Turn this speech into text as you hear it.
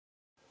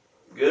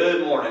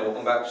Good morning.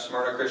 Welcome back to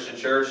Smyrna Christian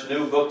Church.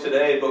 New book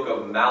today, book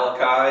of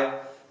Malachi.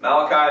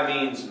 Malachi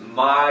means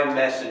my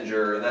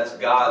messenger, and that's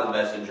God's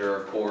messenger,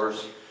 of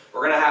course.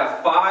 We're going to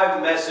have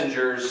 5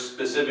 messengers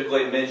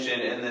specifically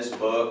mentioned in this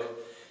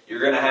book. You're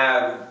going to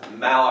have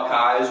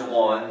Malachi as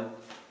one.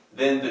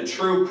 Then the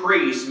true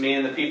priests,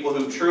 meaning the people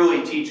who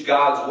truly teach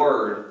God's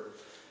word.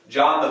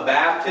 John the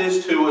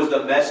Baptist, who was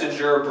the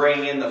messenger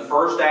bringing in the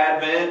first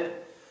advent.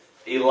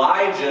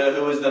 Elijah,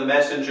 who is the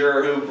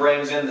messenger who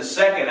brings in the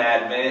second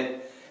advent.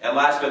 And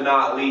last but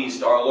not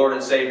least, our Lord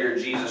and Savior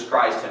Jesus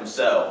Christ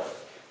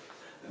Himself.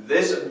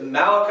 This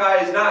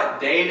Malachi is not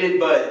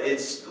dated, but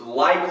it's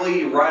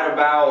likely right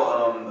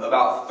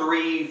about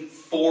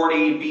 340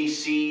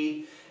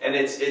 BC. And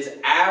it's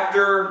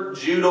after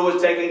Judah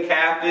was taken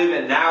captive,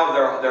 and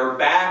now they're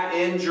back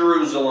in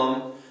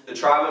Jerusalem, the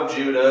tribe of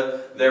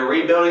Judah. They're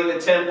rebuilding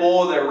the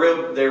temple. They're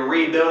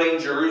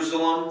rebuilding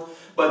Jerusalem.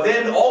 But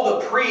then all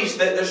the priests,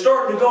 they're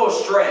starting to go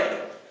astray.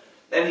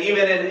 And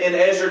even in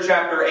Ezra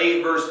chapter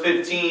 8, verse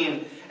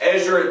 15,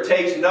 Ezra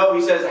takes note.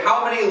 He says,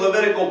 how many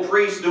Levitical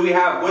priests do we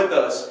have with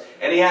us?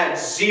 And he had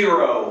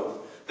 0.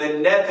 The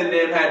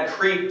Nethinim had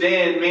creeped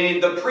in, meaning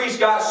the priests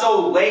got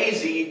so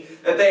lazy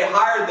that they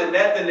hired the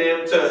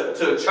Nethinim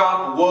to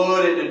chop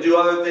wood and to do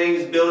other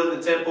things, building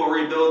the temple,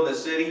 rebuilding the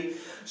city.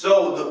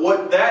 So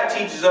what that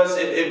teaches us,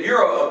 if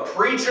you're a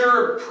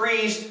preacher,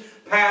 priest,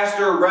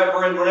 pastor,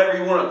 reverend, whatever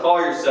you want to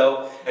call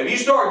yourself, if you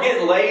start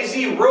getting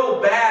lazy,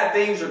 real bad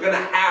things are going to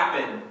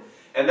happen.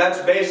 And that's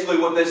basically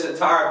what this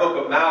entire book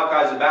of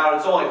Malachi is about.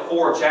 It's only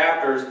 4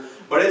 chapters,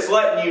 but it's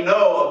letting you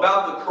know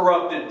about the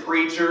corrupted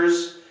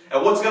preachers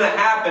and what's going to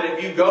happen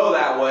if you go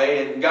that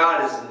way, and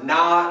God is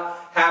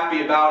not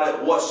happy about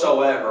it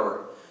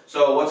whatsoever.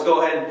 So let's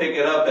go ahead and pick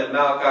it up in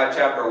Malachi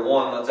chapter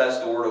 1. Let's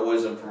ask the word of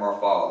wisdom from our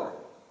Father.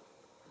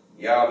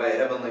 Yahweh,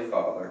 Heavenly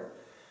Father,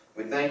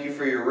 we thank you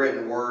for your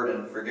written word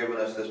and for giving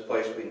us this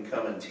place we can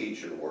come and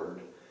teach your word.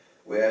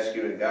 We ask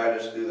you to guide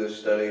us through this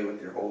study with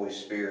your Holy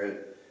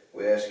Spirit.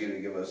 We ask you to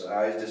give us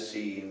eyes to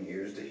see and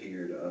ears to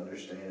hear, to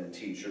understand and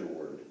teach your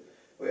word.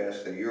 We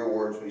ask that your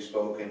words be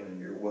spoken and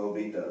your will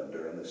be done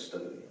during this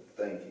study.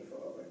 Thank you,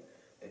 Father.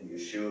 In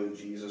Yeshua,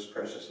 Jesus'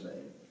 precious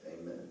name,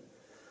 amen.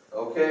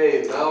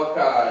 Okay,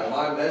 Malachi,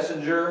 my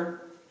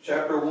messenger,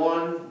 chapter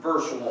 1,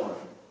 verse 1.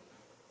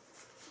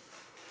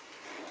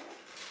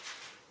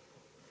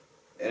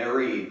 And it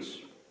reads,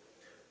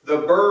 the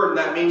burden,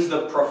 that means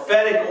the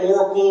prophetic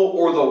oracle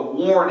or the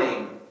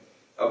warning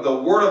of the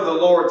word of the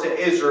Lord to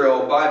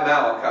Israel by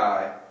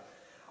Malachi.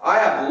 I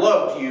have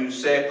loved you,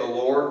 saith the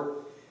Lord.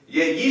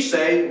 Yet ye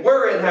say,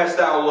 wherein hast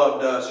thou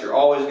loved us? You're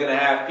always going to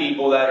have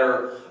people that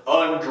are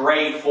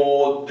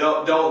ungrateful,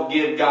 don't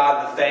give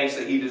God the thanks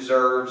that He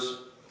deserves.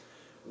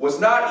 Was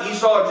not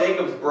Esau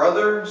Jacob's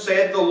brother,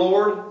 saith the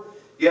Lord?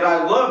 Yet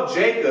I loved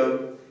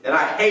Jacob, and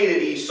I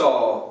hated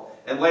Esau,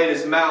 and laid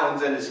his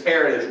mountains and his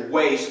heritage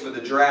waste for the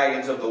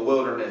dragons of the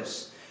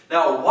wilderness.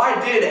 Now, why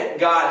did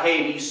God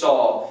hate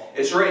Esau?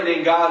 It's written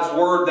in God's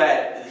word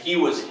that he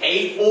was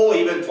hateful,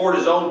 even toward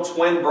his own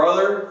twin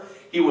brother.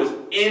 He was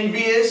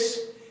envious.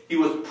 He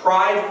was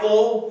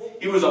prideful.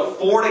 He was a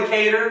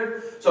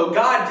fornicator. So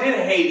God did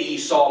hate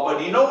Esau. But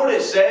do you know what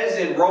it says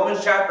in Romans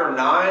chapter 9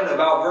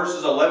 about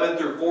verses 11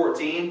 through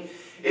 14?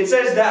 It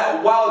says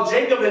that while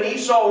Jacob and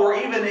Esau were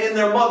even in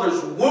their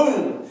mother's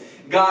womb,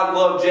 God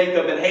loved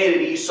Jacob and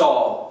hated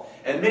Esau.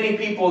 And many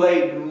people,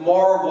 they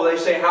marvel. They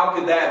say, how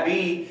could that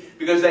be?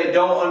 Because they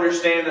don't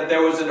understand that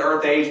there was an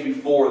earth age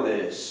before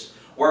this,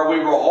 where we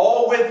were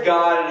all with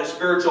God in a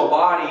spiritual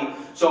body.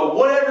 So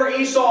whatever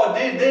Esau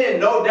did then,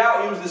 no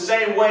doubt he was the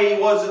same way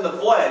he was in the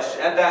flesh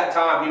at that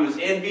time. He was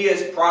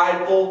envious,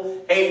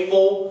 prideful,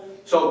 hateful.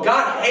 So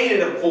God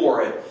hated him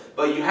for it.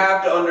 But you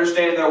have to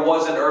understand there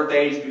was an earth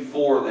age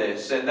before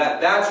this. And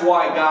that's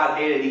why God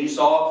hated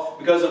Esau,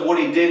 because of what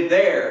he did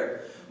there.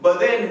 But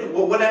then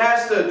when it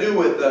has to do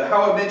with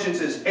how it mentions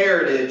his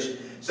heritage, it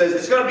says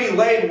it's going to be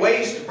laid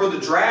waste for the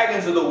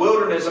dragons of the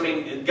wilderness. I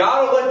mean,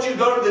 God will let you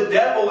go to the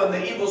devil and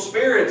the evil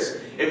spirits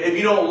if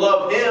you don't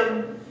love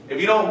Him. If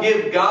you don't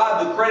give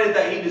God the credit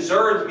that He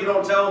deserves, if you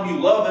don't tell Him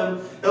you love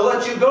Him, He'll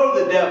let you go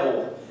to the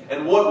devil.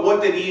 And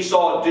what did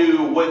Esau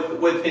do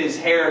with his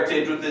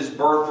heritage, with his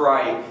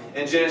birthright?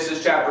 In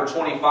Genesis chapter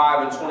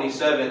 25 and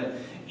 27,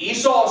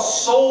 Esau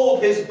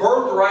sold his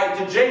birthright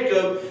to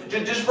Jacob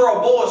just for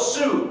a bowl of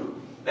soup.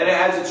 And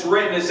as it's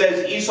written, it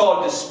says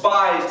Esau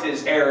despised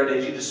his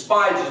heritage. He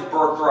despised his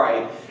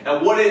birthright.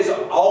 And what is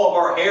all of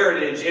our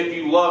heritage if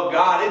you love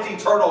God?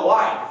 It's eternal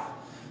life.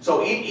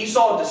 So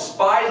Esau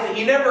despised it.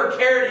 He never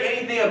cared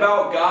anything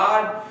about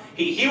God.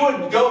 He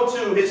would go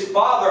to his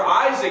father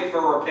Isaac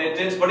for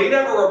repentance, but he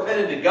never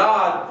repented to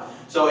God.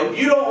 So if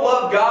you don't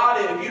love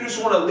God, if you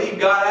just want to leave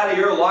God out of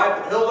your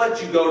life, He'll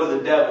let you go to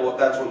the devil if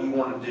that's what you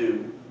want to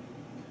do.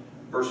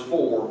 Verse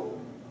 4.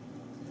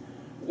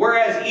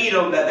 Whereas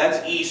Edom,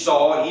 that's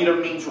Esau,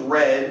 Edom means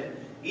red,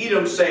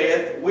 Edom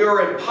saith, we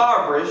are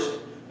impoverished,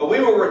 but we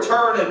will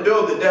return and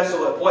build the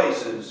desolate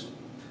places.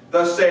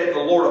 Thus saith the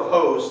Lord of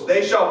hosts,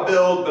 they shall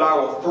build, but I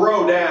will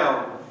throw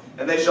down,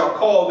 and they shall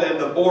call them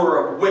the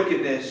border of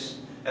wickedness.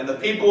 and the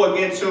people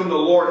against whom the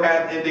Lord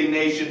hath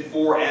indignation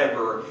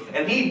forever.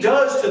 And He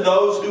does to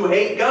those who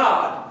hate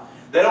God.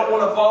 They don't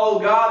want to follow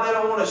God. They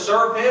don't want to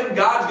serve Him.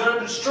 God's going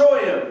to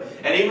destroy Him.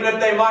 And even if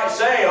they might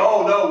say,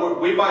 oh no,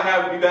 we might be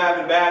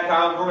having bad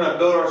times, we're going to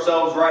build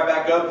ourselves right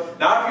back up.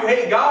 Now if you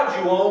hate God,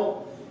 you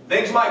won't.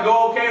 Things might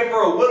go okay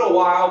for a little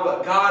while,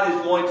 but God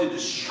is going to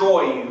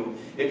destroy you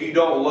if you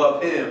don't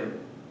love Him.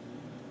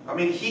 I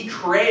mean, He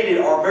created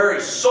our very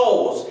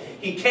souls.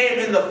 He came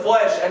in the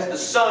flesh as the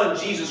Son,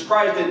 Jesus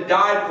Christ, and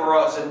died for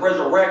us and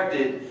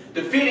resurrected,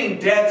 defeating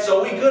death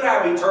so we could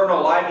have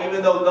eternal life,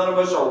 even though none of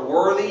us are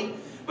worthy.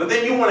 But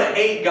then you want to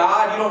hate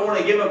God, you don't want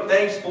to give Him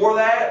thanks for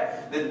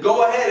that, then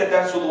go ahead if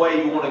that's the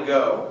way you want to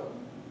go.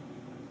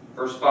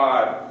 Verse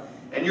 5,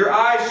 and your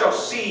eyes shall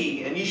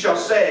see, and ye shall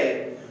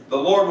say, the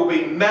Lord will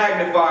be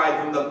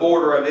magnified from the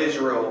border of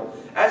Israel.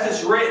 As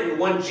it's written,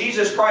 when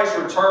Jesus Christ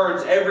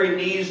returns, every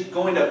knee is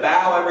going to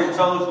bow, every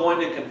tongue is going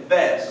to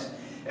confess.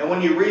 And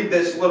when you read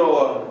this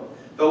little,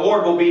 the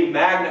Lord will be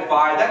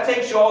magnified, that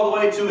takes you all the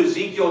way to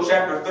Ezekiel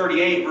chapter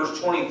 38, verse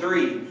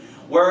 23.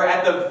 Where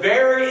at the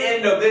very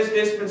end of this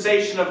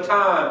dispensation of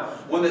time,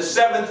 when the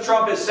seventh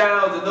trumpet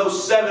sounds and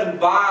those 7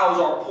 vials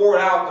are poured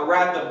out, the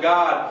wrath of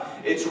God,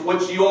 it's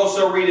which you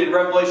also read in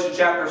Revelation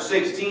chapter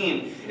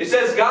 16. It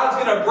says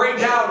God's going to bring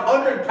down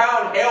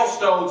 100-pound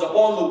hailstones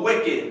upon the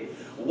wicked.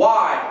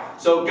 Why?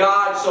 So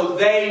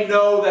they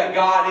know that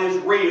God is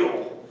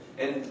real.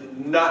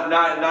 And not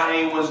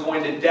anyone's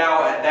going to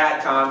doubt at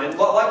that time. And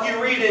like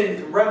you read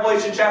in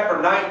Revelation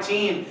chapter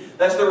 19,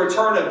 that's the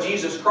return of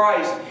Jesus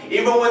Christ.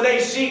 Even when they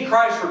see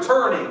Christ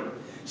returning,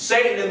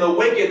 Satan and the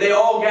wicked, they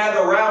all gather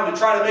around to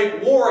try to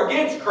make war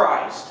against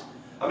Christ.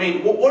 I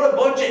mean, what a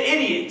bunch of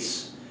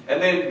idiots.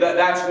 And then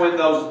that's when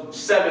those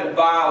 7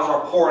 vials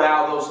are poured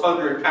out, those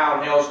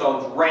 100-pound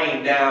hailstones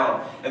rain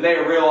down, and they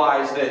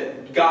realize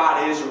that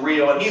God is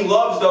real. And He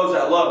loves those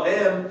that love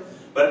Him,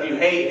 but if you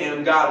hate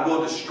Him, God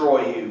will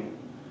destroy you.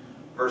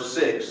 Verse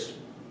 6,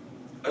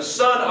 a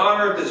son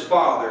honoreth his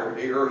father,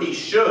 or he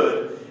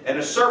should, and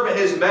a servant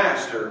his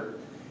master.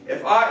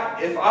 If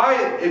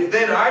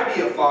then I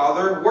be a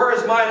father, where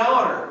is mine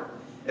honor?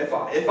 If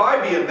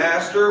I be a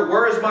master,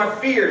 where is my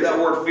fear? That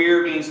word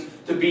fear means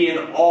to be in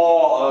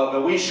awe of,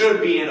 and we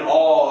should be in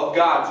awe of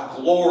God's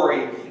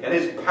glory and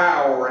His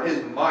power and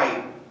His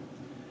might.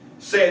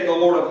 Saith the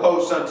Lord of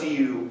hosts unto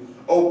you,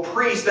 O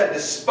priests that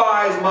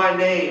despise my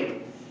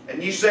name.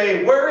 And you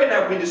say, wherein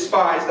have we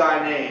despised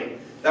thy name?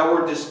 That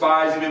word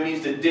despise even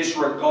means to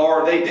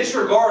disregard. They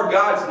disregard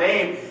God's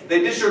name.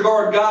 They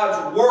disregard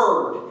God's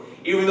word,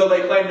 even though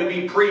they claim to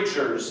be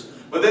preachers.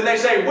 But then they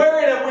say,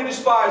 wherein have we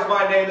despised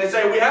my name? They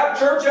say, we have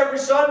church every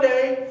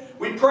Sunday.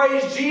 We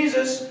praise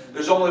Jesus.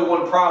 There's only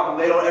one problem.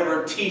 They don't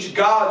ever teach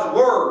God's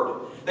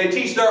word. They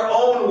teach their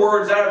own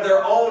words out of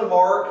their own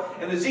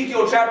heart. In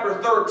Ezekiel chapter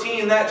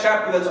 13, that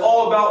chapter that's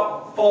all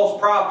about false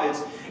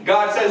prophets,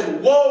 God says,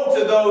 woe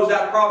to those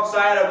that prophesy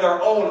out of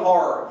their own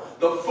heart.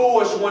 The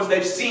foolish ones,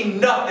 they've seen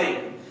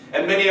nothing.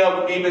 And many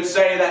of them even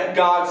say that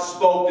God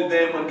spoke to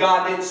them when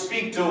God didn't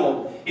speak to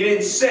them. He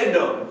didn't send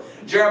them.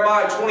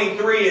 Jeremiah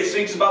 23, it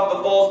speaks about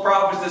the false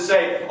prophets that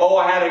say, oh,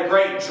 I had a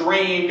great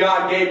dream.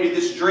 God gave me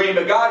this dream.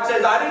 But God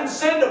says, I didn't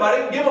send them. I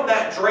didn't give them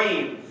that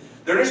dream.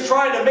 They're just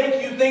trying to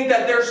make you think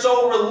that they're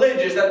so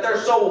religious, that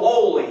they're so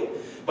holy.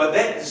 But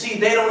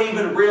they don't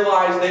even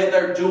realize that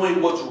they're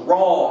doing what's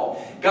wrong.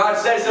 God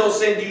says He'll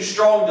send you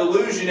strong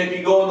delusion if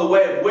you go in the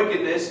way of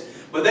wickedness.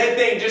 But they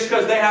think just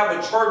because they have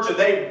a church and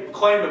they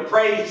claim to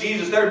praise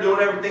Jesus, they're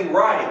doing everything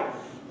right.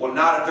 Well,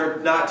 not if they're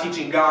not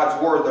teaching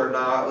God's word, they're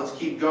not. Let's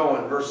keep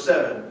going. Verse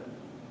 7.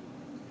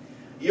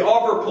 You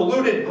offer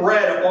polluted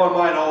bread upon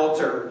mine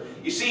altar.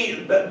 You see,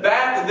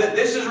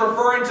 this is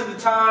referring to the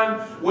time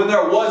when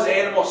there was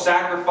animal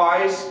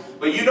sacrifice.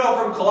 But you know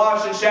from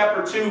Colossians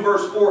chapter 2,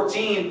 verse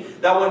 14,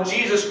 that when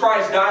Jesus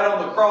Christ died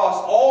on the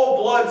cross,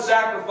 all blood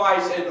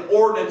sacrifice and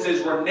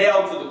ordinances were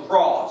nailed to the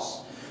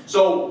cross.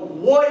 So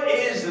what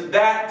is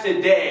that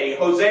today?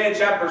 Hosea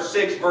chapter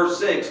 6, verse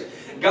 6.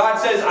 God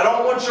says, I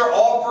don't want your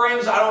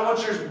offerings, I don't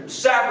want your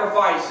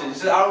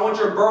sacrifices, I don't want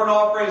your burnt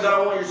offerings, I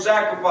don't want your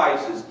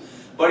sacrifices.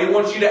 But He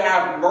wants you to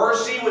have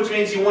mercy, which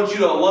means He wants you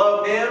to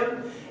love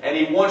Him, and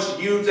He wants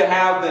you to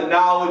have the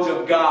knowledge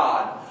of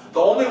God. The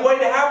only way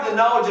to have the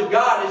knowledge of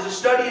God is to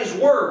study His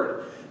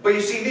Word. But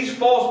you see, these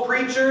false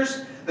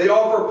preachers, they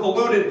offer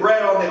polluted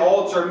bread on the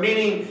altar,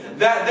 meaning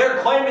that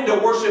they're claiming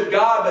to worship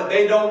God, but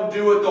they don't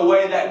do it the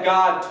way that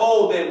God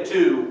told them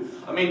to.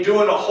 I mean,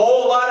 doing a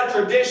whole lot of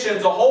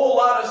traditions, a whole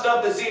lot of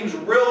stuff that seems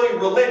really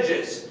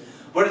religious,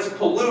 but it's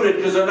polluted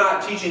because they're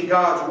not teaching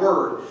God's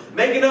Word.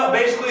 Making up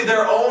basically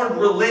their own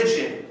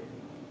religion.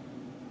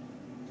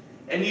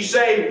 And you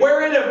say,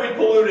 wherein have we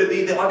polluted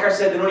thee? Like I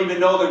said, they don't even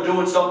know they're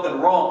doing something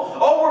wrong.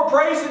 Oh, we're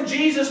praising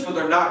Jesus, but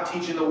they're not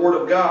teaching the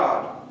Word of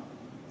God.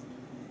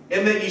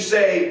 And then you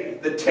say,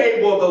 the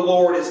table of the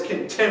Lord is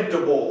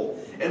contemptible.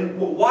 And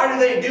why do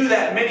they do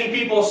that? Many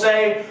people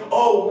say,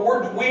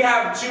 oh, we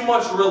have too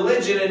much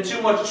religion and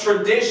too much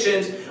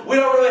traditions. We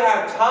don't really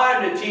have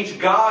time to teach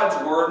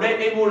God's Word.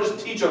 Maybe we'll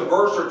just teach a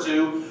verse or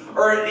two.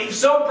 Or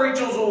some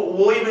preachers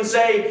will even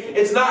say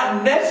it's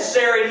not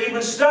necessary to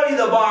even study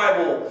the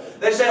Bible.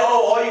 They say,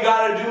 oh, all you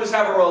got to do is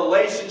have a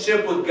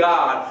relationship with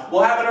God.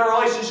 Well, having a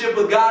relationship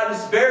with God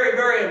is very,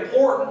 very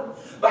important.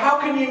 But how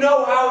can you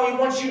know how He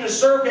wants you to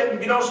serve Him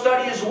if you don't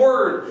study His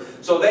Word?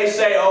 So they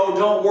say, oh,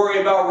 don't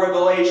worry about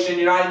revelation.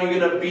 You're not even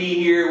going to be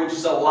here, which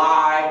is a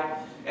lie.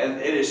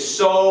 And it is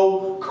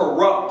so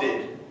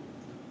corrupted.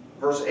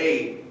 Verse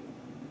 8.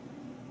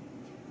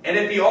 And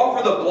if you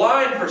offer the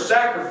blind for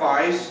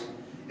sacrifice,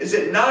 is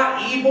it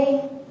not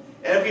evil?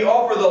 And if you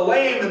offer the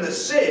lame and the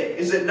sick,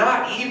 is it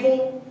not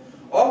evil?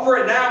 Offer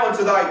it now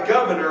unto thy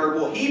governor.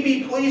 Will he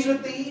be pleased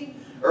with thee?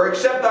 Or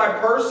accept thy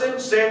person,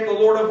 saith the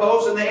Lord of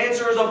hosts? And the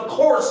answer is, of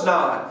course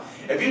not.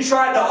 If you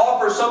tried to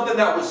offer something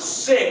that was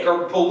sick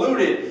or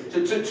polluted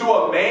to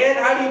a man,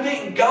 how do you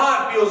think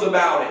God feels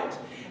about it?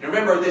 And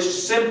remember,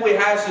 this simply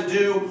has to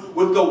do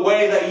with the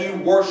way that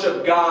you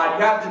worship God.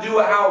 You have to do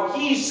it how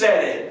He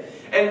said it.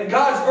 And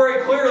God's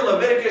very clear in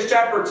Leviticus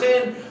chapter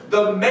 10,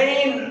 the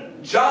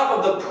main job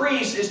of the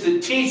priest is to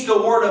teach the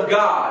Word of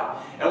God.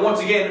 And once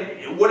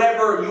again,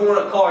 whatever you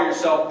want to call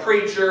yourself,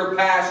 preacher,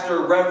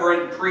 pastor,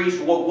 reverend,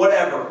 priest,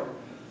 whatever.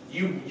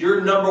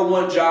 Your number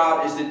one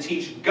job is to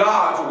teach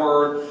God's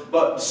Word,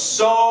 but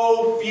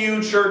so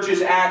few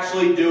churches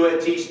actually do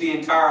it, teach the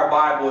entire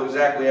Bible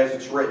exactly as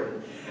it's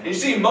written. And you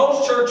see,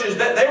 most churches,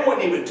 they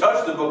wouldn't even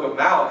touch the book of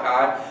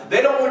Malachi.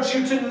 They don't want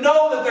you to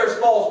know that there's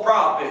false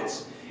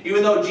prophets.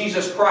 Even though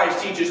Jesus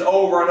Christ teaches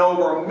over and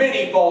over,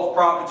 many false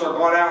prophets are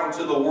gone out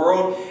into the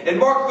world. In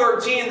Mark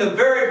 13, the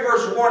very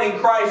first warning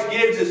Christ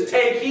gives is,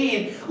 take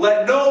heed,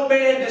 let no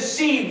man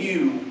deceive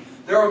you.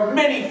 There are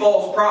many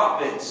false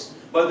prophets.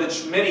 But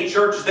many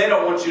churches, they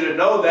don't want you to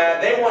know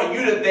that. They want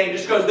you to think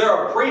just because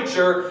they're a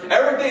preacher,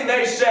 everything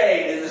they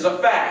say is a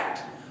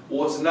fact.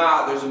 Well, it's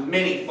not. There's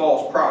many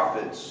false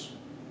prophets.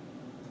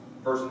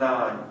 Verse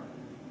 9.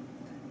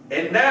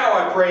 And now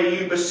I pray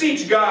you,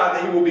 beseech God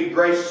that He will be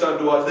gracious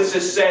unto us. This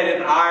is said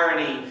in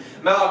irony.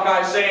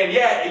 Malachi is saying,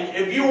 yeah,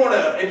 if you want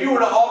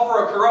to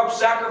offer a corrupt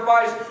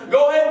sacrifice,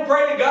 go ahead and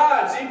pray to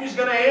God. See if He's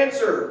going to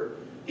answer.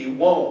 He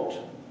won't.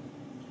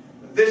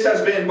 This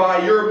has been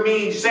by your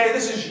means. Saying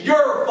this is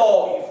your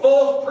fault, you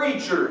false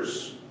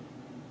preachers.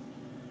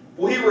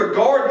 Will He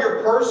regard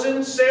your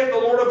person, saith the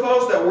Lord of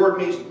hosts? That word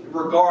means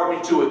regard,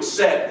 means to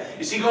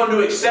accept. Is He going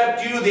to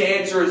accept you? The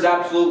answer is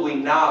absolutely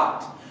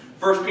not.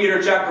 1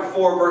 Peter chapter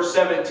 4 verse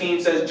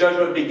 17 says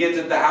judgment begins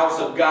at the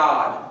house of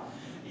God.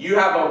 You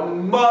have a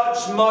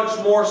much,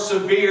 much more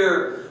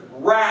severe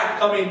wrath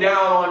coming down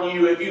on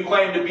you if you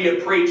claim to be a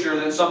preacher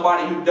than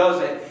somebody who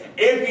doesn't,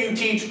 if you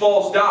teach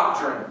false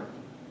doctrine.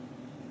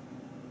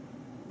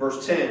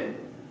 Verse 10.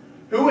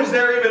 Who is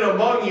there even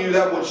among you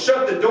that would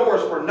shut the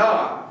doors for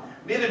naught?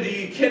 Neither do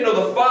you kindle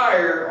the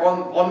fire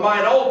on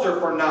mine altar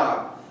for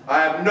naught.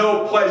 I have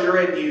no pleasure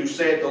in you,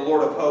 saith the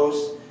Lord of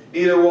hosts.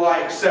 Neither will I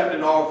accept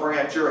an offering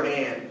at your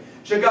hand.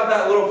 Check out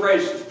that little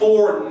phrase,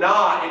 for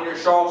naught, in your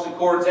Charles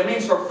Concordance. It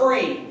means for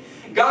free.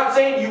 God's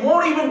saying you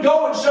won't even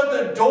go and shut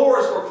the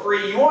doors for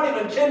free. You won't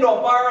even kindle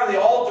a fire on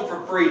the altar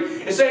for free.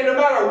 It's saying no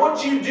matter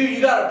what you do, you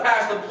got to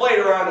pass the plate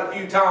around a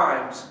few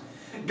times.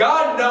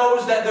 God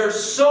knows that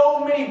there's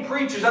so many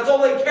preachers. That's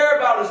all they care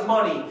about is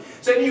money.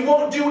 Saying you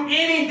won't do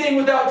anything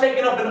without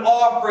taking up an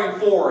offering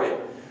for it.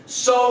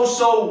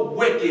 So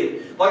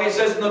wicked. Like it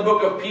says in the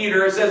book of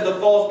Peter, it says the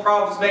false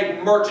prophets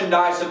make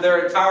merchandise of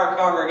their entire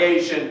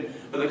congregation.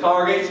 But the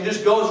congregation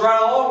just goes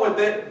right along with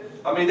it.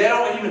 I mean, they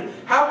don't even...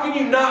 How can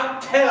you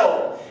not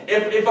tell?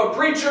 If a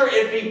preacher,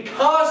 if he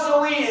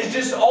constantly is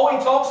just... All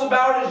he talks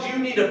about is you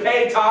need to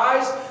pay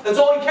tithes. That's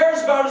all he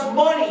cares about is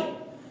money.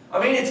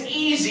 I mean, it's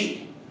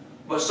easy.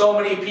 But so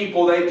many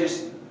people,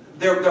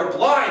 they're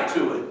blind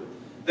to it.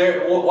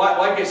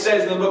 Like it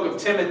says in the book of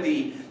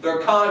Timothy, their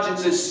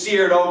conscience is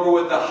seared over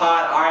with a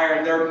hot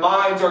iron. Their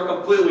minds are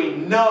completely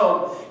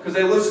numb because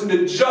they listened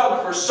to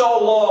junk for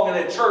so long in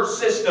a church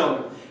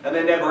system and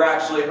they never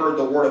actually heard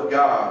the Word of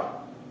God.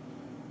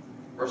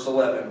 Verse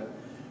 11.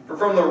 For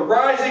from the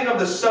rising of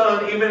the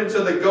sun even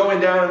until the going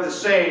down of the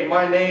same,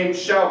 my name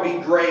shall be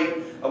great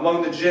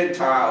among the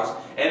Gentiles.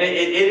 And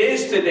it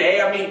is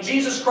today. I mean,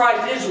 Jesus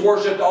Christ is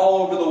worshipped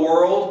all over the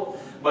world.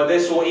 But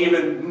this will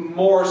even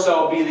more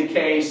so be the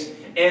case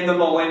in the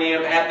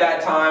millennium, at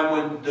that time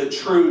when the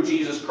true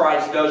Jesus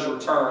Christ does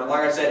return.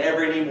 Like I said,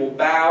 every knee will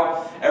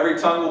bow, every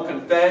tongue will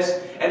confess,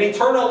 and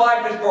eternal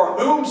life is for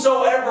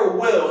whomsoever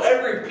will.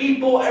 Every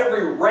people,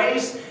 every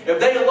race, if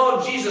they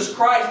love Jesus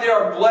Christ, they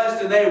are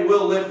blessed and they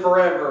will live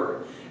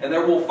forever. And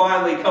there will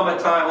finally come a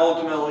time,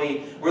 ultimately,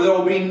 where there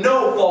will be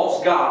no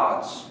false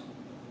gods.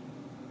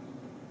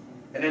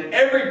 And in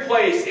every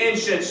place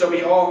incense shall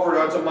be offered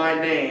unto my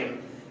name,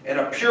 and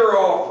a pure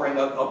offering,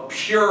 a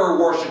pure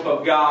worship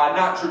of God.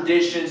 Not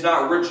traditions,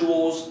 not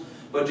rituals,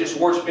 but just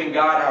worshiping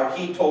God how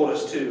He told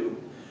us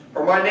to.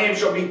 For my name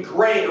shall be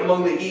great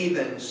among the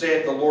heathen,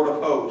 saith the Lord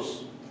of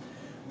hosts.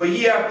 But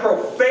ye have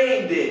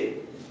profaned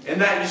it, in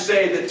that you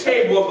say, the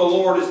table of the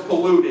Lord is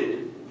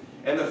polluted,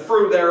 and the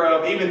fruit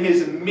thereof, even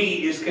His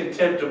meat, is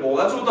contemptible.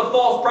 That's what the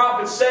false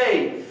prophets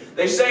say.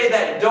 They say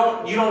that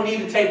you don't need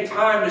to take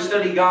time to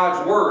study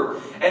God's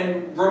Word.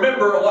 And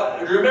remember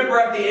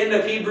at the end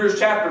of Hebrews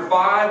chapter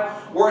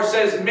 5, where it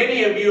says,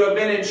 many of you have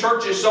been in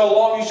churches so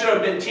long, you should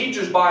have been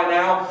teachers by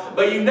now,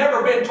 but you've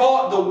never been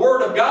taught the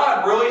Word of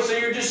God, really, so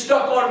you're just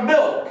stuck on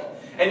milk.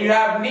 And you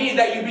have need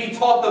that you be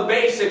taught the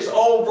basics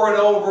over and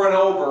over and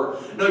over.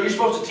 No, you're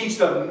supposed to teach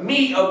the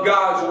meat of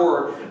God's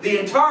Word. The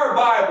entire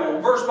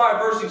Bible, verse by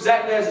verse,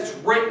 exactly as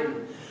it's written.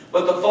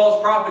 But the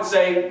false prophets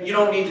say, you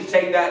don't need to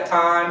take that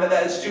time.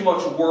 That is too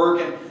much work.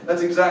 And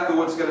that's exactly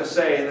what it's going to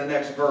say in the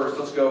next verse.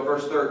 Let's go,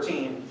 verse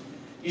 13.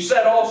 You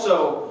said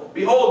also,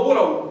 behold, what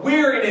a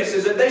weariness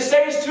is it. They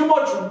say it's too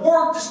much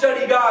work to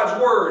study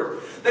God's Word.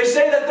 They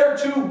say that they're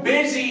too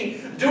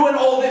busy doing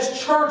all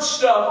this church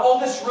stuff, all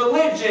this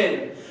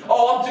religion.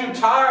 Oh, I'm too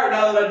tired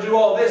now that I do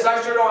all this.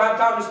 I sure don't have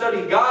time to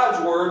study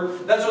God's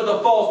Word. That's what the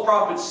false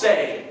prophets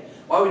say.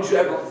 Why would you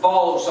ever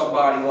follow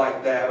somebody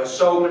like that? But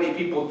so many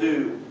people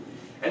do.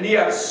 And ye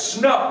have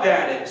snuffed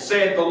at it,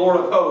 saith the Lord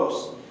of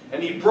hosts.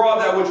 And ye brought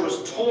that which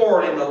was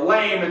torn, and the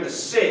lame, and the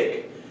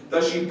sick.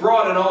 Thus ye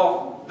brought an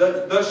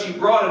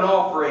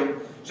offering.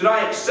 Should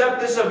I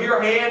accept this of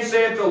your hand,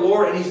 saith the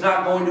Lord? And He's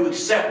not going to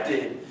accept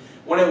it.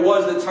 When it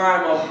was the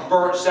time of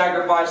burnt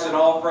sacrifice and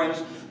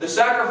offerings, the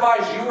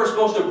sacrifice you were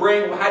supposed to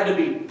bring had to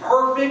be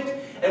perfect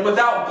and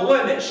without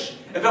blemish.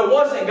 If it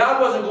wasn't,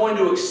 God wasn't going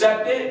to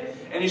accept it.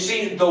 And you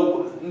see,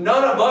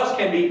 none of us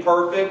can be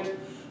perfect.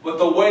 But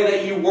the way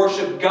that you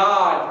worship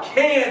God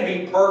can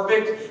be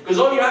perfect, because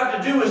all you have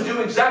to do is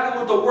do exactly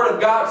what the Word of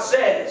God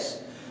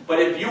says. But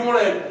if you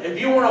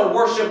want to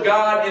worship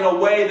God in a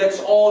way that's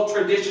all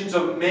traditions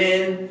of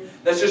men,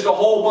 that's just a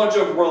whole bunch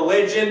of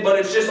religion, but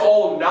it's just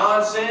all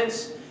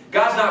nonsense,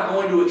 God's not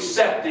going to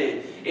accept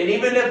it. And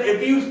even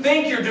if you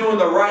think you're doing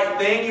the right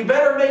thing, you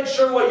better make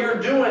sure what you're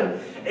doing.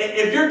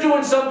 If you're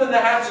doing something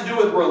that has to do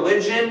with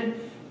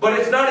religion, but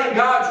it's not in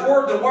God's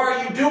Word, then why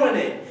are you doing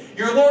it?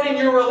 You're learning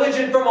your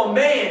religion from a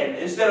man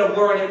instead of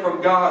learning it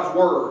from God's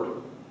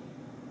Word.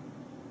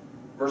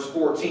 Verse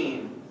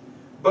 14.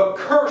 But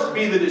cursed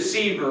be the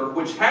deceiver,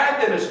 which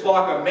hath in his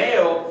flock a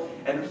male,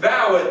 and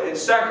voweth and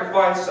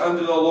sacrifices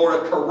unto the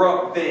Lord a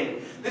corrupt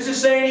thing. This is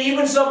saying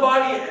even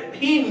somebody,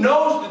 he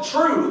knows the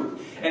truth.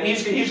 And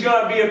he's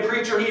going to be a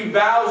preacher. He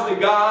vows to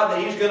God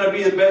that he's going to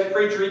be the best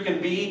preacher he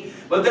can be.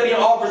 But then he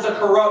offers a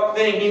corrupt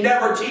thing. He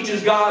never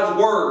teaches God's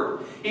Word.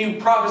 He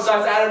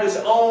prophesies out of his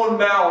own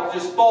mouth,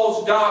 just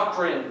false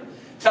doctrine,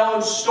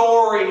 telling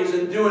stories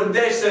and doing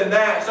this and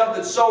that,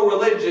 something so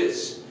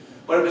religious.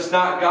 But if it's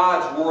not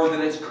God's Word,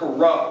 then it's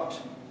corrupt.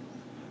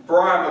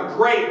 For I am a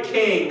great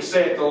king,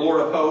 saith the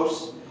Lord of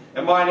hosts,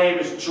 and my name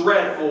is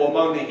dreadful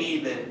among the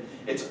heathen.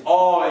 It's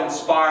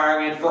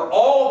awe-inspiring. And for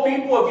all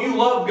people, if you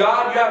love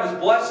God, you have His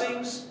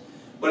blessings.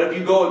 But if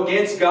you go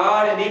against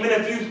God, and even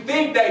if you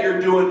think that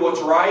you're doing what's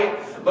right,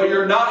 but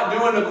you're not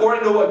doing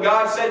according to what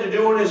God said to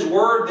do in His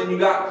Word, then you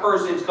got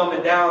cursings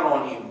coming down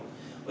on you.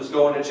 Let's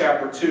go into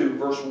chapter 2,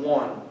 verse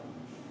 1.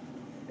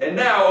 And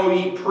now, O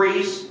ye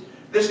priests,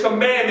 this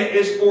commandment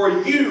is for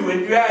you.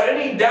 If you had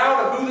any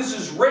doubt of who this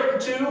is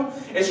written to,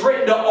 it's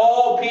written to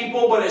all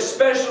people, but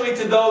especially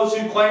to those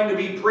who claim to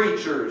be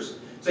preachers.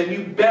 So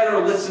you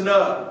better listen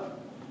up.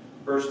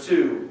 Verse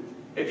 2.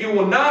 If you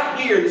will not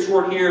hear, this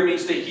word here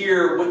means to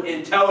hear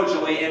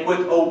intelligently and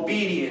with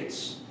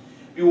obedience.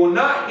 If you will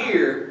not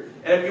hear,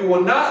 and if you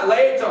will not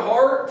lay it to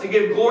heart to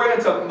give glory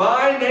unto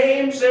my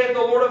name, saith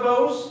the Lord of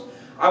hosts,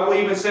 I will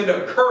even send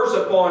a curse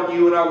upon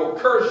you, and I will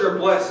curse your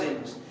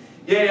blessings.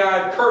 Yea, I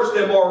have cursed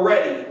them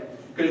already,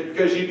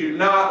 because you do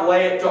not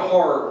lay it to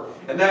heart.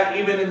 And that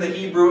even in the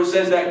Hebrew, it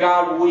says that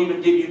God will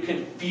even give you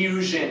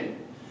confusion.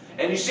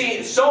 And you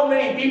see, so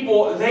many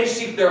people, they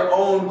seek their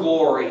own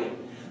glory.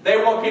 They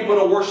want people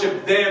to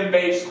worship them,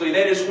 basically.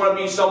 They just want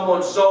to be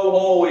someone so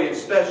holy and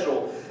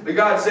special. But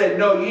God said,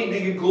 no, you need to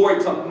give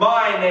glory to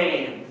my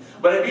name.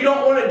 But if you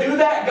don't want to do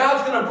that,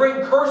 God's going to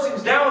bring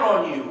cursings down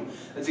on you.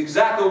 That's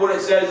exactly what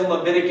it says in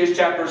Leviticus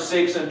chapter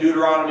 6 and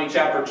Deuteronomy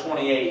chapter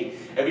 28.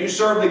 If you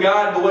serve the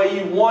God the way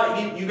you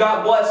want, you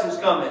got blessings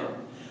coming.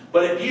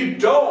 But if you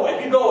don't,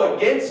 if you go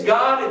against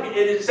God,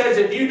 it says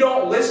if you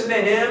don't listen to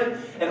Him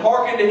and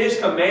hearken to His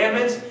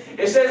commandments,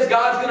 it says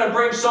God's going to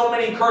bring so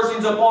many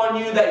cursings upon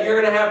you that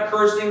you're going to have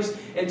cursings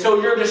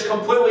until you're just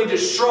completely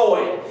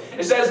destroyed.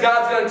 It says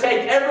God's going to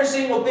take every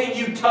single thing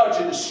you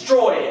touch and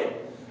destroy it.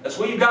 That's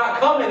what you got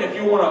coming if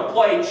you want to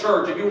play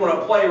church, if you want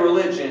to play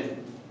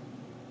religion.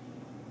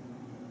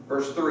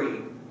 Verse 3.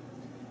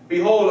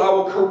 Behold, I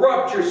will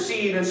corrupt your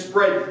seed and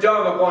spread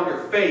dung upon your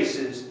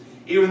faces,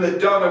 even the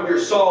dung of your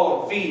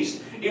solemn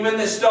feast. Even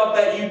this stuff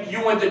that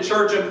you went to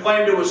church and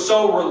claimed it was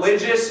so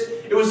religious,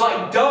 it was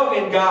like dung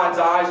in God's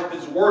eyes if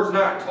His Word's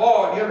not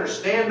taught. You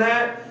understand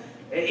that?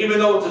 And even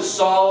though it's a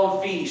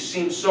solemn feast,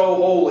 seems so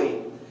holy.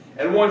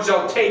 And one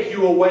shall take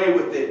you away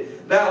with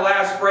it. That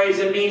last phrase,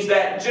 it means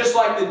that just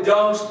like the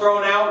dung's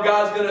thrown out,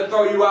 God's going to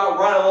throw you out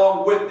right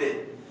along with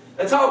it.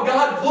 That's how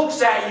God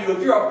looks at you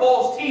if you're a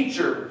false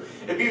teacher.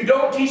 If you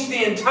don't teach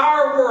the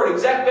entire Word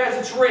exactly as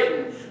it's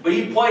written, but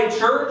you play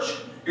church,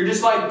 you're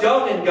just like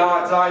dung in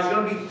God's eyes. You're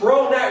going to be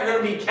thrown out. You're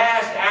going to be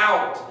cast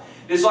out.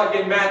 It's like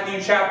in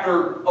Matthew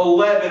chapter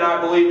 11,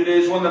 I believe it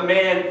is, when the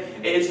man,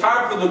 it's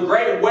time for the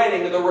great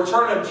wedding and the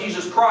return of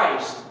Jesus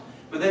Christ.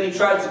 But then he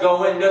tries to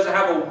go in and doesn't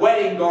have a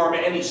wedding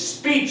garment and he's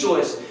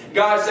speechless.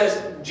 God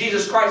says,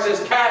 Jesus Christ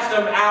says, cast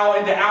him out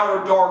into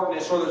outer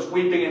darkness where there's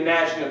weeping and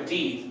gnashing of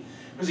teeth.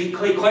 Because he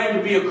claimed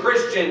to be a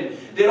Christian,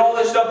 did all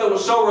this stuff that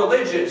was so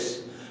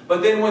religious.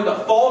 But then when the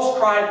false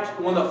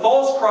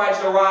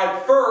Christ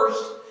arrived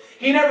first,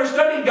 he never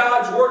studied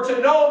God's word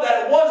to know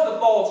that it was the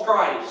false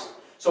Christ.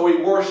 So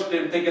he worshipped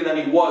him thinking that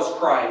he was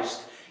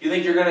Christ. You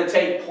think you're going to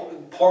take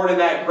part in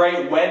that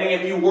great wedding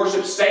if you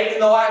worship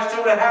Satan the last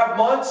 2.5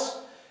 months?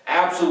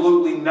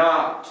 Absolutely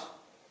not.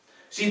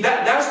 See,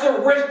 that's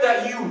the risk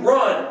that you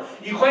run.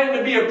 You claim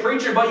to be a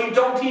preacher, but you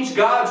don't teach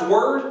God's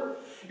word.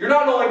 You're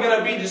not only going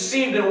to be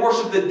deceived and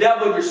worship the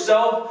devil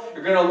yourself,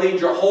 you're going to lead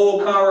your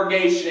whole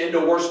congregation into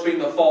worshiping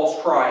the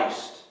false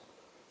Christ.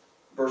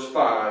 Verse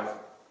 5.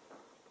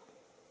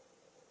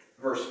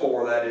 Verse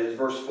 4, that is.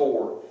 Verse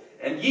 4.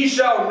 And ye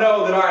shall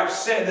know that I have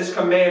sent this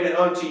commandment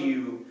unto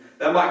you,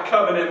 that my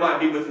covenant might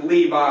be with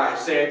Levi,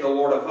 saith the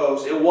Lord of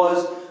hosts. It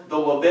was the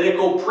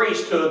Levitical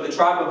priesthood, the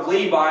tribe of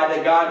Levi,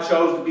 that God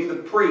chose to be the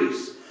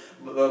priest.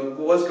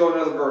 Let's go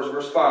another verse,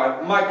 verse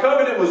 5. My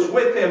covenant was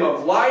with him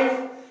of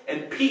life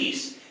and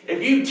peace.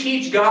 If you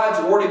teach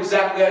God's word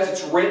exactly as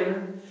it's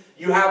written,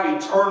 you have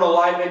eternal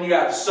life and you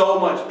have so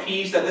much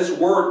peace that this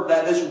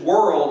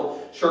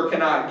world sure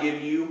cannot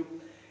give you.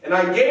 And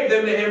I gave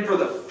them to him for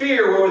the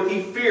fear wherewith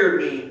he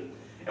feared me,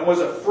 and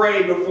was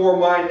afraid before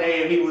my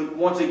name. He was,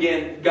 once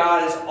again,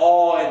 God is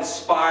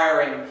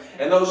awe-inspiring.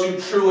 And those who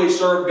truly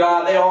serve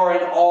God, they are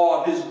in awe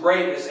of his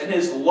greatness and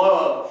his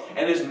love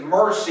and his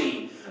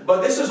mercy.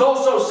 But this is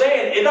also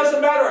saying, it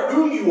doesn't matter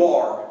who you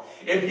are.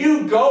 If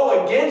you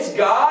go against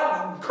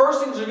God,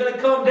 cursings are going to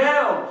come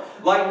down.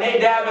 Like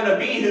Nadab and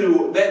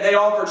Abihu, they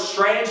offered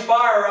strange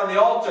fire on the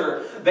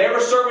altar. They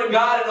were serving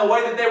God in a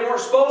way that they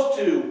weren't supposed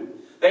to.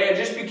 They had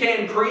just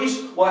became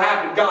priests. What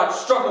happened? God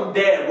struck them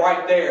dead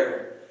right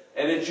there.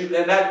 And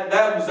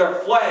that was their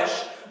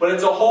flesh, but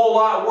it's a whole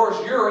lot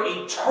worse. Your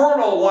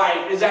eternal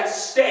life is at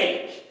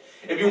stake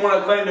if you want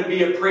to claim to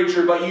be a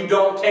preacher, but you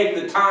don't take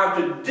the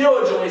time to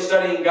diligently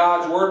study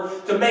God's word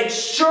to make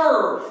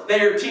sure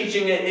that you're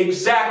teaching it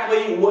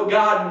exactly what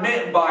God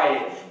meant by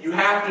it. You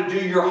have to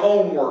do your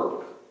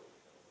homework.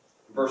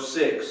 Verse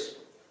 6.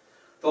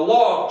 The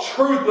law of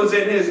truth was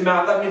in his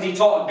mouth. That means he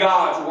taught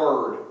God's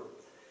word.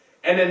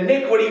 And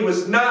iniquity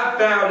was not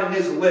found in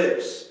his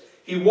lips.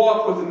 He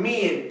walked with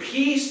me in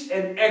peace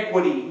and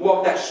equity. He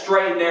walked that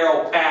straight and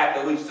narrow path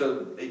that leads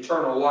to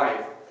eternal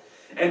life.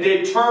 And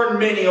did turn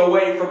many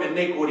away from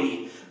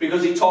iniquity,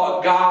 because he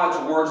taught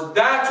God's words.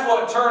 That's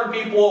what turned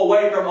people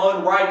away from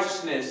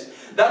unrighteousness.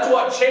 That's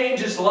what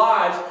changes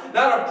lives.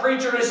 Not a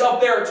preacher just up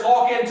there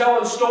talking,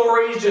 telling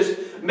stories,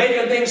 just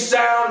making things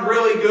sound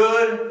really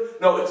good.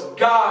 No, it's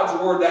God's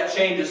word that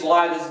changes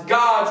lives. It's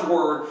God's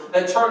word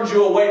that turns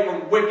you away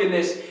from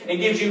wickedness and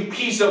gives you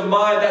peace of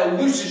mind, that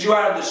looses you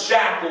out of the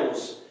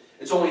shackles.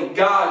 It's only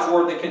God's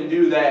word that can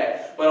do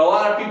that. But a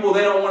lot of people,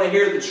 they don't want to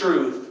hear the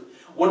truth.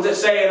 What does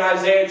it say in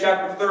Isaiah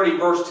chapter 30,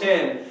 verse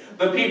 10?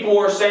 The people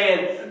are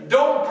saying,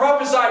 don't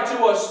prophesy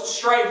to us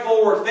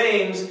straightforward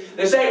things.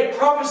 They say,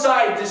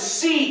 prophesy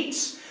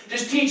deceits.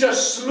 Just teach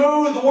us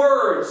smooth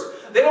words.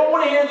 They don't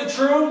want to hear the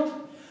truth.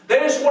 They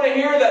just want to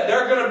hear that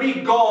they're going to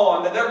be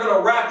gone, that they're going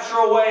to rapture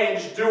away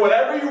and just do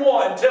whatever you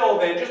want until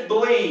then. Just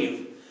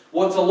believe.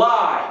 Well, it's a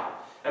lie.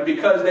 And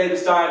because they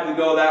decided to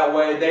go that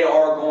way, they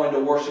are going to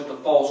worship the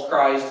false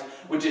Christ,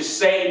 which is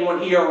Satan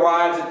when he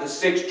arrives at the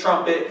sixth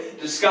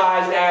trumpet,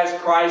 disguised as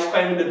Christ,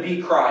 claiming to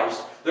be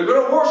Christ. They're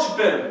going to worship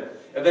him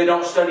if they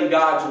don't study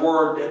God's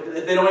word,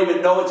 if they don't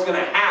even know it's going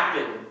to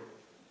happen.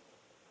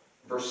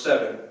 Verse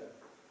 7.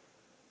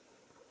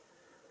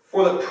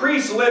 For the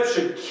priest's lips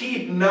should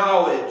keep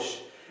knowledge,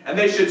 and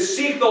they should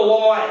seek the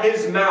law at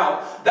his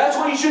mouth. That's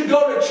what you should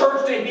go to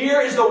church to hear,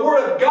 is the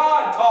word of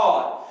God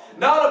taught.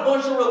 Not a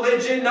bunch of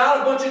religion,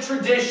 not a bunch of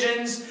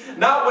traditions,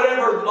 not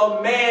whatever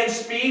a man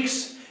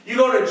speaks. You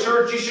go to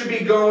church, you should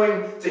be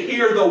going to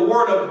hear the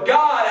word of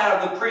God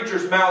out of the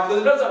preacher's mouth.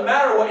 Because it doesn't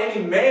matter what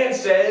any man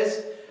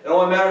says. It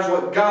only matters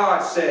what God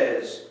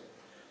says.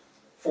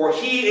 For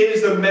he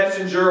is the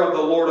messenger of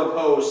the Lord of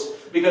hosts,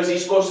 because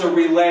he's supposed to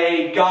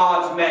relay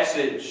God's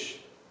message.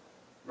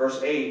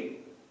 Verse 8.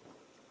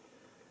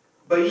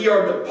 But ye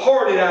are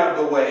departed out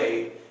of the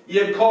way.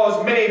 Ye have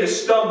caused many to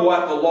stumble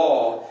at the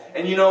law.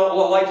 And you know,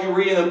 like you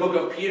read in the book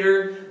of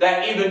Peter,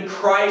 that even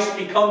Christ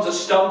becomes a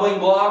stumbling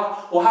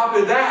block. Well, how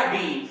could that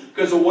be?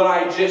 Because of what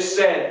I just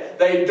said.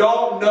 They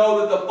don't know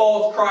that the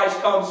false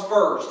Christ comes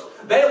first.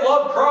 They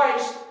love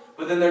Christ,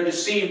 but then they're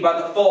deceived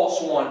by the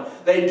false one.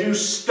 They do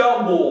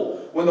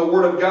stumble when the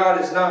word of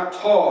God is not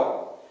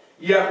taught.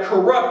 You have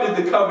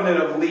corrupted the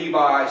covenant of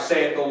Levi,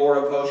 saith the Lord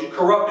of hosts. You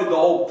corrupted the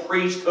whole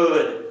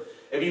priesthood.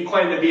 If you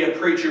claim to be a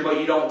preacher, but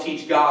you don't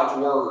teach God's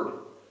word.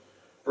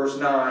 Verse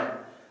 9.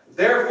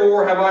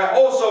 Therefore have I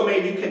also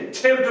made you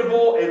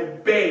contemptible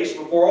and base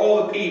before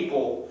all the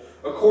people,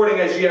 according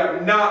as ye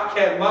have not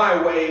kept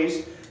my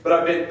ways, but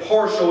I've been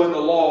partial in the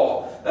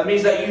law. That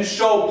means that you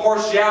show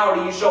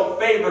partiality, you show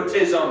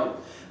favoritism.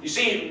 You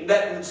see,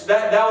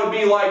 that would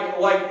be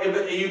like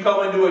if you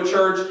come into a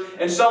church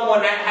and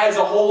someone has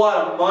a whole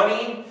lot of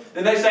money,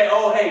 then they say,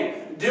 oh, hey,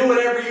 do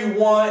whatever you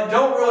want.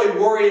 Don't really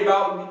worry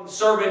about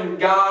serving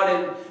God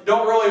and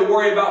don't really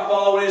worry about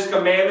following His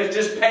commandments.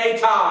 Just pay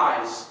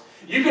tithes.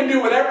 You can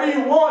do whatever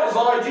you want as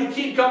long as you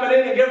keep coming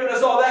in and giving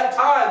us all that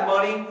tithe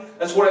money.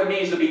 That's what it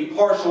means to be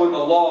partial in the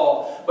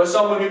law. But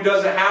someone who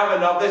doesn't have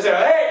enough, they say,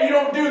 hey, you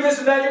don't do this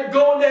and that, you're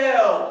going to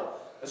hell.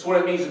 That's what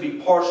it means to be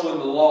partial in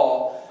the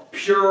law.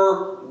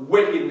 Pure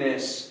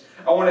wickedness.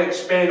 I want to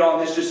expand on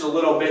this just a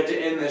little bit to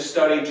end this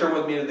study. Turn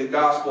with me to the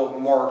Gospel of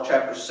Mark,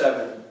 chapter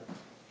 7.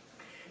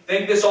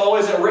 Think this all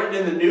isn't written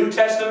in the New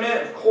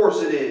Testament? Of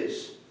course it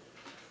is.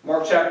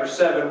 Mark chapter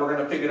 7, we're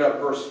going to pick it up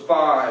verse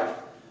 5.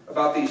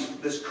 About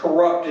this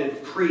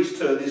corrupted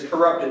priesthood, these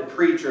corrupted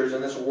preachers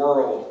in this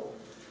world.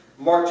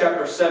 Mark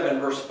chapter 7,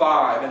 verse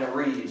 5, and it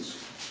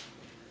reads,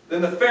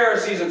 Then the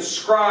Pharisees and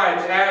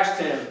scribes asked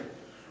him,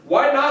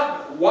 Why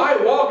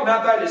walk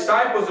not thy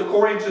disciples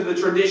according to the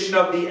tradition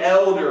of the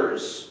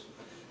elders,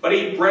 but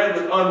eat bread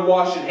with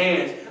unwashed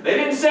hands? They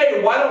didn't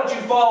say, why don't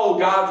you follow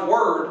God's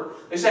word?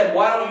 They said,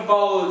 why don't you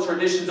follow the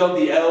traditions of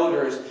the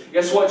elders?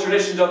 Guess what?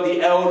 Traditions of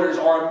the elders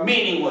are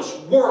meaningless,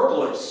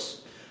 worthless.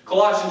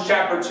 Colossians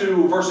chapter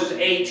 2, verses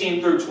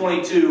 18 through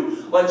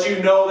 22 lets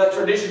you know that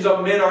traditions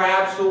of men are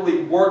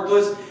absolutely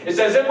worthless. It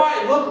says it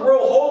might look real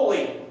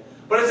holy,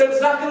 but it says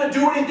it's not going to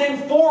do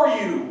anything for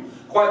you.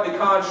 Quite the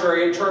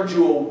contrary, it turns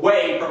you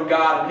away from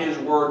God and His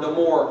Word the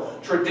more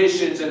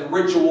traditions and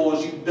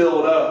rituals you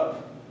build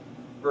up.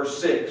 Verse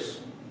 6.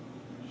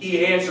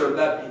 He answered,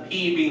 that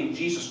He being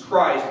Jesus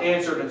Christ,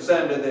 answered and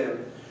said unto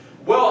them,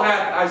 Well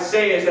hath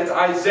Isaiah, that's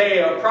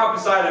Isaiah,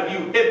 prophesied of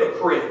you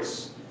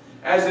hypocrites.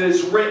 As it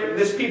is written,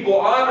 This people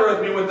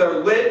honoreth me with their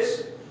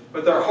lips,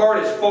 but their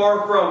heart is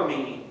far from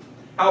me.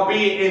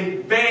 Howbeit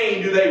in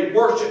vain do they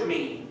worship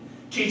me,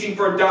 teaching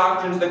for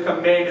doctrines the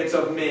commandments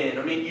of men.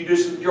 I mean,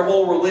 your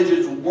whole religion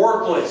is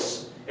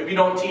worthless if you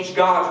don't teach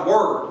God's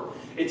word.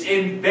 It's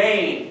in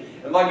vain.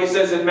 And like it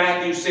says in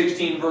Matthew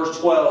 16, verse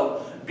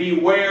 12,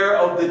 Beware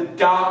of the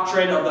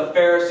doctrine of the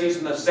Pharisees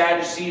and the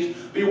Sadducees.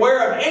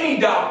 Beware of any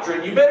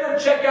doctrine. You better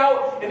check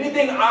out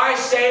anything I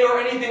say or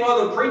anything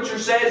other preacher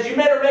says. You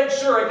better make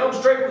sure it comes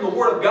straight from the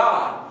Word of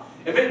God.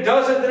 If it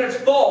doesn't, then it's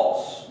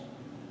false.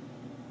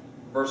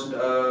 Verse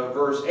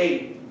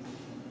 8.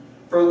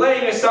 For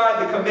laying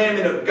aside the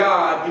commandment of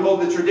God, you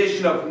hold the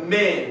tradition of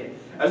men,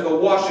 as the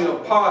washing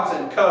of pots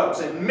and cups,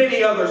 and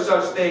many other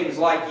such things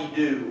like ye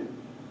do.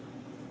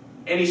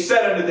 And he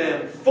said unto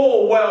them,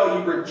 Full well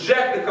you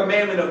reject the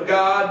commandment of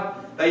God,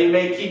 that you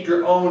may keep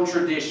your own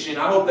tradition.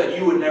 I hope that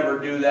you would never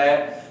do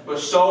that. But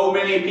so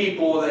many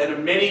people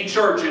in many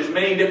churches,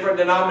 many different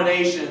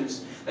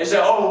denominations, they say,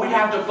 oh, we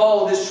have to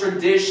follow this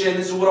tradition.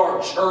 This is what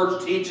our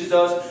church teaches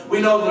us. We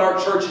know that our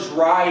church is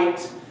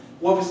right.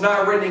 Well, if it's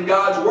not written in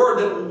God's Word,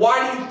 then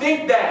why do you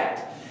think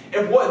that?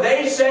 If what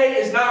they say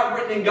is not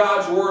written in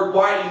God's Word,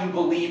 why do you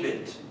believe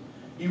it?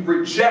 You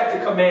reject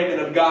the commandment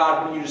of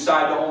God when you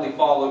decide to only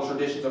follow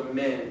traditions of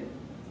men.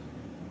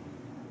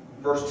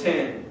 Verse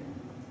 10.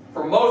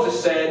 For Moses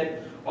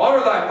said,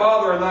 Honor thy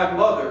father and thy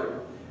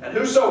mother, and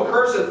whoso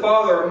curseth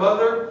father or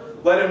mother,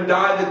 let him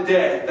die the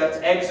death. That's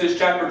Exodus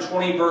chapter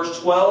 20, verse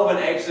 12, and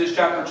Exodus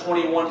chapter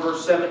 21,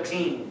 verse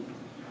 17.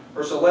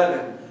 Verse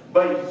 11.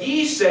 But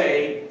ye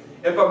say,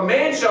 If a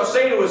man shall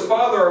say to his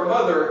father or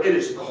mother, It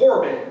is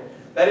Corban,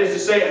 that is to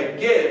say, a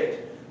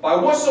gift, by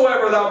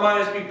whatsoever thou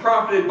mightest be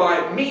profited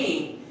by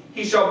me,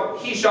 he shall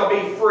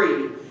be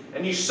free,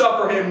 and ye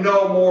suffer him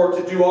no more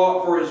to do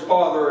aught for his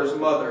father or his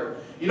mother.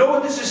 You know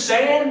what this is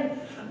saying?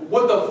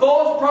 What the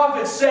false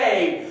prophets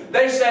say,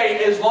 they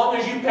say, as long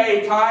as you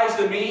pay tithes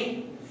to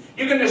me,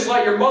 you can just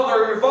let your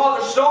mother or your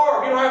father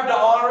starve. You don't have to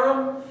honor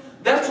them.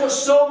 That's what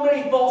so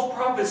many false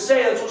prophets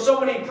say. That's what so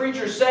many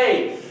preachers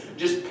say.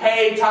 Just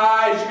pay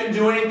tithes. You can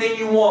do anything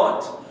you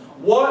want.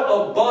 What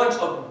a bunch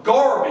of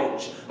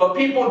garbage. But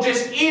people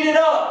just eat it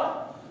up.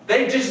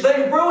 They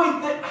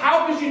really think,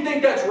 how could you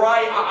think that's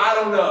right? I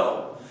don't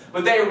know.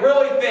 But they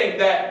really think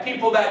that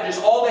people that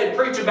just all they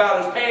preach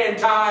about is paying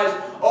tithes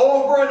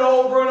over and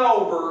over and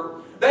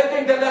over, they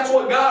think that that's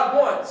what God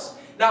wants.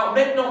 Now,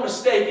 make no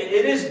mistake,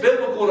 it is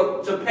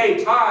biblical to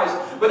pay tithes,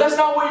 but that's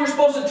not what you're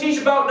supposed to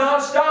teach about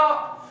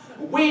nonstop.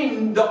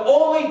 The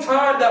only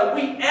time that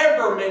we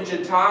ever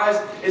mention tithes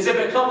is if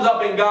it comes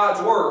up in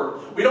God's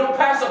Word. We don't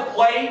pass a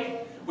plate.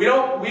 We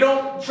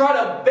don't try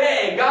to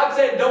beg. God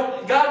said,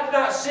 God did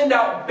not send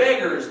out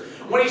beggars.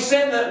 When He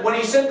sent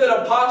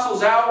the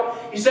apostles out,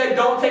 He said,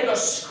 don't take a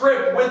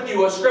scrip with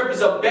you. A scrip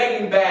is a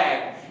begging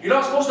bag. You're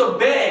not supposed to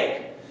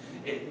beg.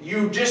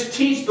 You just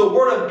teach the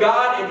Word of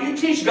God. If you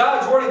teach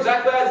God's Word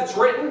exactly as it's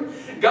written,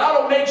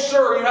 God will make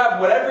sure you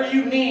have whatever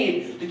you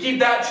need to keep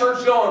that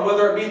church going,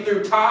 whether it be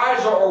through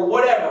tithes or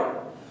whatever.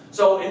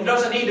 So it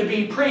doesn't need to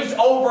be preached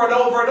over and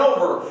over and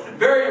over.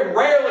 Very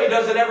rarely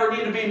does it ever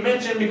need to be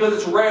mentioned because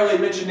it's rarely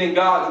mentioned in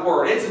God's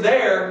Word. It's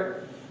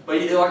there.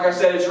 But like I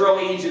said, it's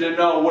really easy to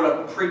know what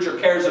a preacher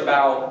cares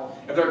about.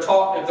 If they're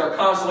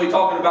constantly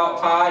talking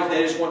about tithes,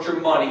 they just want your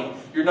money.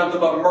 You're nothing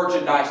but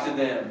merchandise to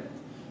them.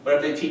 But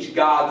if they teach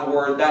God's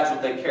word, that's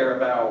what they care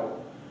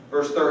about.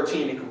 Verse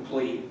 13 to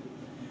complete.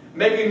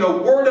 Making the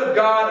word of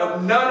God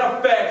of none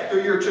effect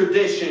through your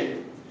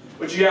tradition,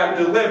 which you have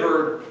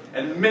delivered,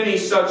 and many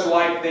such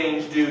like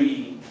things do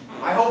ye.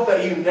 I hope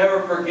that you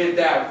never forget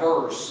that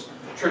verse.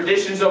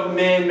 Traditions of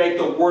men make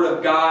the word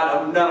of God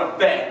of none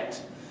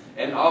effect.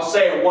 And I'll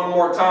say it one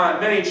more time.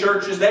 Many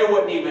churches, they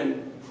wouldn't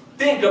even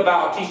think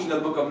about teaching the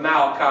book of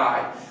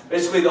Malachi.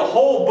 Basically, the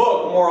whole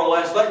book, more or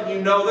less, letting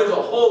you know there's a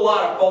whole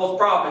lot of false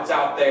prophets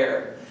out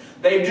there.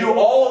 They do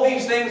all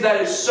these things that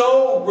is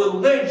so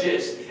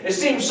religious. It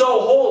seems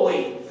so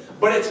holy,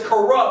 but it's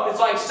corrupt. It's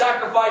like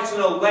sacrificing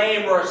a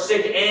lamb or a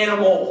sick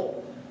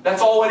animal.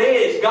 That's all it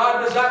is.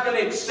 God is not going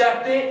to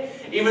accept it,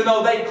 even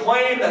though they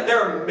claim that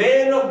they're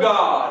men of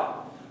God.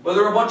 But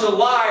they're a bunch of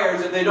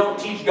liars if they don't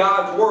teach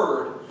God's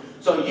word.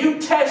 So you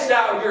test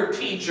out your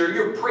teacher,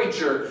 your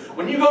preacher.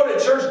 When you go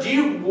to church, do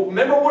you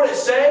remember what it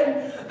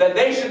said? That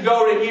they should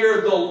go to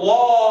hear the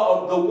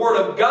law of the word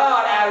of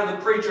God out of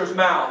the preacher's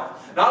mouth.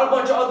 Not a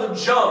bunch of other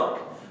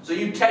junk. So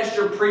you test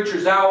your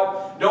preachers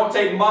out. Don't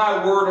take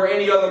my word or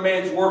any other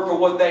man's word for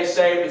what they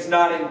say if it's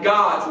not in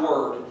God's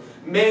word.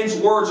 Men's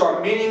words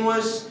are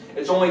meaningless.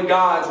 It's only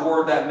God's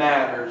word that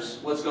matters.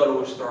 Let's go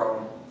to His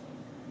throne.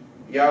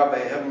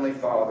 Yahweh, Heavenly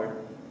Father,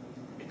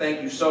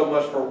 thank you so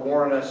much for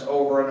warning us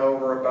over and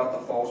over about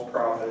the false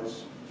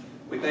prophets.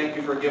 We thank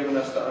you for giving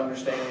us the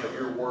understanding of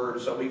your word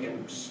so we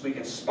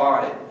can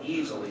spot it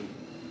easily.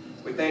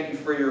 We thank you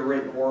for your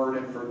written word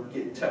and for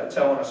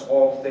telling us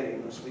all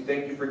things. We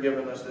thank you for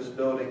giving us this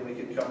building. We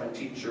can come and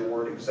teach your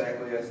word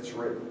exactly as it's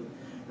written.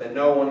 That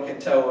no one can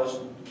tell us,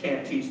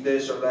 can't teach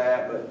this or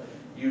that, but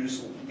you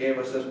just gave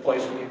us this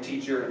place where we can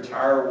teach your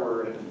entire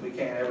word, and we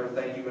can't ever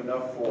thank you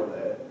enough for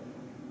that.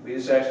 We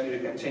just ask you to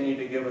continue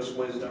to give us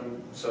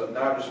wisdom, so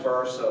not just for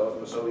ourselves,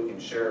 but so we can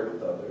share it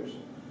with others.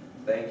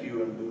 Thank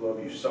you, and we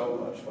love you so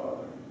much,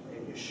 Father.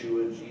 In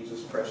Yeshua,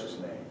 Jesus' precious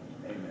name.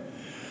 Amen.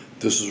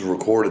 This is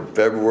recorded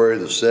February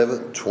the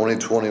 7th,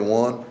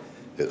 2021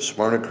 at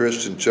Smyrna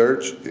Christian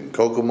Church in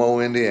Kokomo,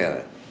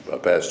 Indiana by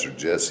Pastor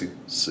Jesse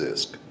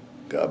Sisk.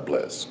 God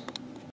bless.